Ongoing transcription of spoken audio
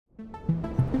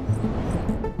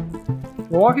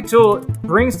Milwaukee Tool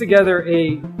brings together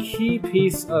a key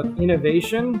piece of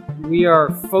innovation. We are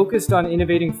focused on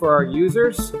innovating for our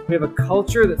users. We have a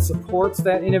culture that supports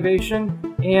that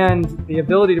innovation and the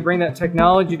ability to bring that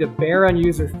technology to bear on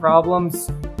users'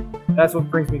 problems. That's what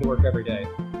brings me to work every day.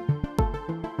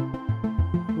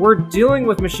 We're dealing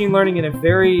with machine learning in a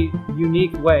very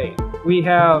unique way. We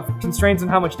have constraints on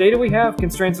how much data we have,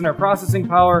 constraints on our processing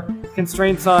power,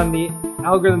 constraints on the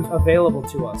algorithms available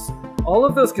to us. All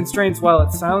of those constraints, while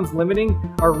it sounds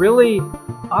limiting, are really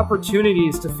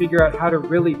opportunities to figure out how to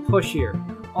really push here.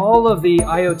 All of the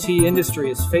IoT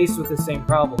industry is faced with the same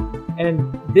problem,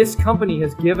 and this company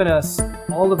has given us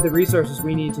all of the resources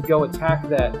we need to go attack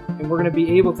that, and we're going to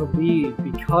be able to lead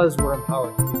because we're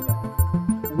empowered to do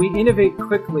that. We innovate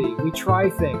quickly, we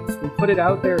try things, we put it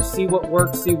out there, see what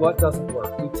works, see what doesn't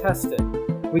work, we test it.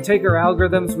 We take our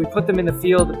algorithms, we put them in the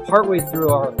field partway through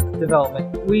our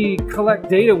development. We collect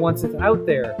data once it's out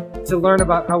there to learn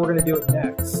about how we're going to do it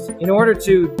next. In order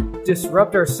to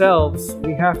disrupt ourselves,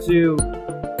 we have to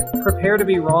prepare to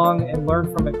be wrong and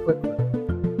learn from it quickly.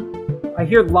 I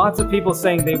hear lots of people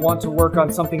saying they want to work on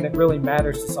something that really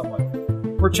matters to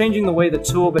someone. We're changing the way the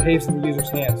tool behaves in the user's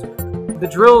hands. The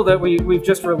drill that we've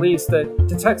just released that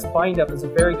detects bind-up is a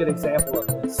very good example of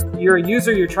this. You're a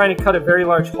user, you're trying to cut a very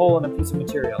large hole in a piece of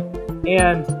material,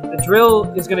 and the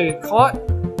drill is going to get caught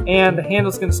and the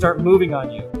handle's going to start moving on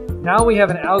you. Now we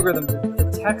have an algorithm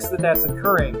that detects that that's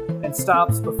occurring and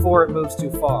stops before it moves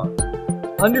too far.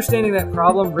 Understanding that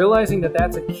problem, realizing that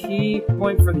that's a key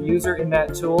point for the user in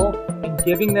that tool, and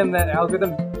giving them that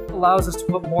algorithm allows us to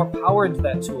put more power into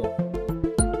that tool.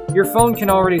 Your phone can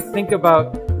already think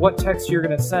about what text you're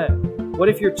going to send. What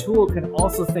if your tool can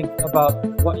also think about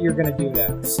what you're going to do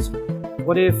next?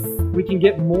 What if we can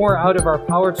get more out of our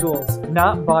power tools,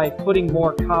 not by putting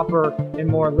more copper and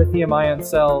more lithium-ion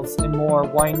cells and more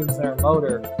windings in our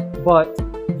motor, but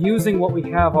using what we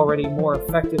have already more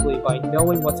effectively by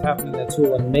knowing what's happening in the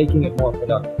tool and making it more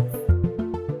productive?